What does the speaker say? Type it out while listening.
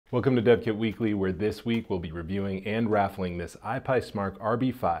Welcome to DevKit Weekly, where this week we'll be reviewing and raffling this I-Pi SMARC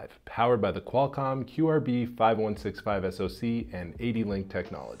RB5, powered by the Qualcomm QRB5165 SoC and ADLINK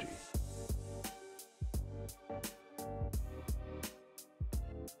technology.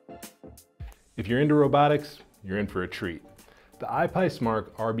 If you're into robotics, you're in for a treat. The I-Pi SMARC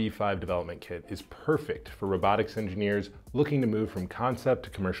RB5 development kit is perfect for robotics engineers looking to move from concept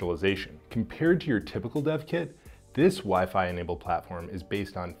to commercialization. Compared to your typical dev kit, this Wi-Fi enabled platform is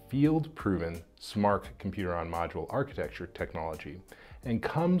based on field-proven SMARC computer-on-module architecture technology and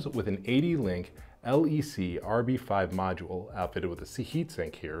comes with an ADLINK LEC-RB5 module outfitted with a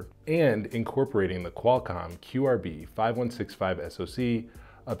heatsink here and incorporating the Qualcomm QRB5165 SoC,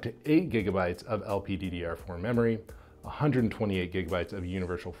 up to 8 GB of LPDDR4 memory, 128 GB of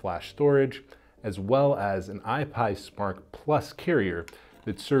universal flash storage, as well as an I-Pi SMARC Plus carrier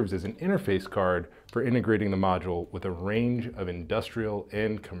that serves as an interface card for integrating the module with a range of industrial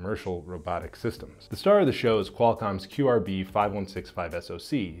and commercial robotic systems. The star of the show is Qualcomm's QRB5165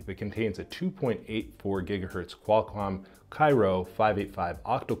 SoC that contains a 2.84 GHz Qualcomm Kryo 585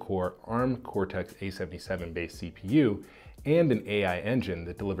 octal-core Arm Cortex-A77-based CPU and an AI engine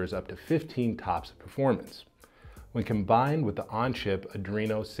that delivers up to 15 TOPS performance. When combined with the on-chip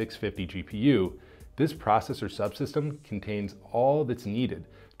Adreno 650 GPU, this processor subsystem contains all that's needed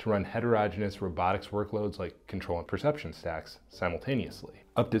to run heterogeneous robotics workloads like control and perception stacks simultaneously.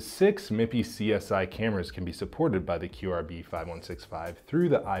 Up to 6 MIPI CSI cameras can be supported by the QRB5165 through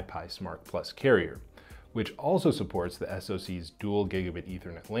the I-Pi SMARC Plus carrier, which also supports the SoC's dual gigabit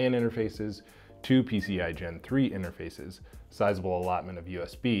Ethernet LAN interfaces, 2 PCI Gen 3 interfaces, sizable allotment of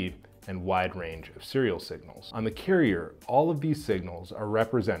USB, and wide range of serial signals. On the carrier, all of these signals are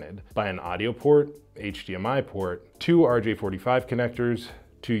represented by an audio port, HDMI port, 2 RJ45 connectors,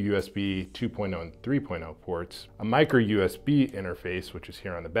 2 USB 2.0 and 3.0 ports, a micro USB interface, which is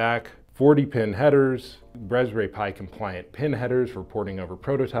here on the back, 40 pin headers, Raspberry Pi compliant pin headers for porting over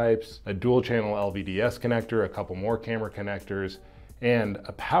prototypes, a dual channel LVDS connector, a couple more camera connectors, and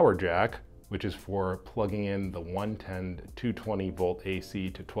a power jack, which is for plugging in the 110 to 220 volt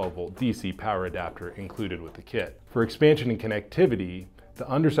AC to 12 volt DC power adapter included with the kit. For expansion and connectivity,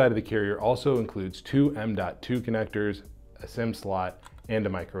 the underside of the carrier also includes 2 M.2 connectors, a SIM slot, and a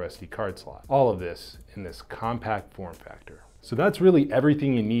micro SD card slot. All of this in this compact form factor. So that's really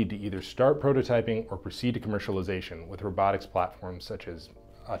everything you need to either start prototyping or proceed to commercialization with robotics platforms such as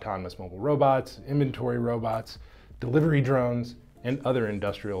autonomous mobile robots, inventory robots, delivery drones, and other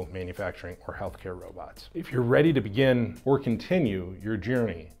industrial manufacturing or healthcare robots. If you're ready to begin or continue your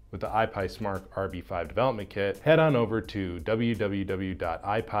journey with the I-Pi SMARC RB5 development kit, head on over to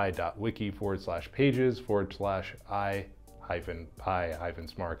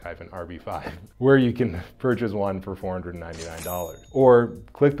www.ipi.wiki/pages/I-Pi-SMARC-RB5, where you can purchase one for $499. Or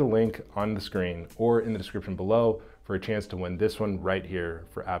click the link on the screen or in the description below for a chance to win this one right here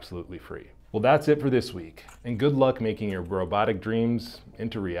for absolutely free. Well, that's it for this week, and good luck making your robotic dreams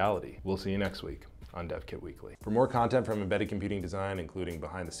into reality. We'll see you next week on DevKit Weekly. For more content from embedded computing design, including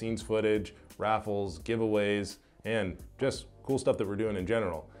behind the scenes footage, raffles, giveaways, and just cool stuff that we're doing in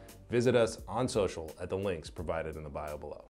general, visit us on social at the links provided in the bio below.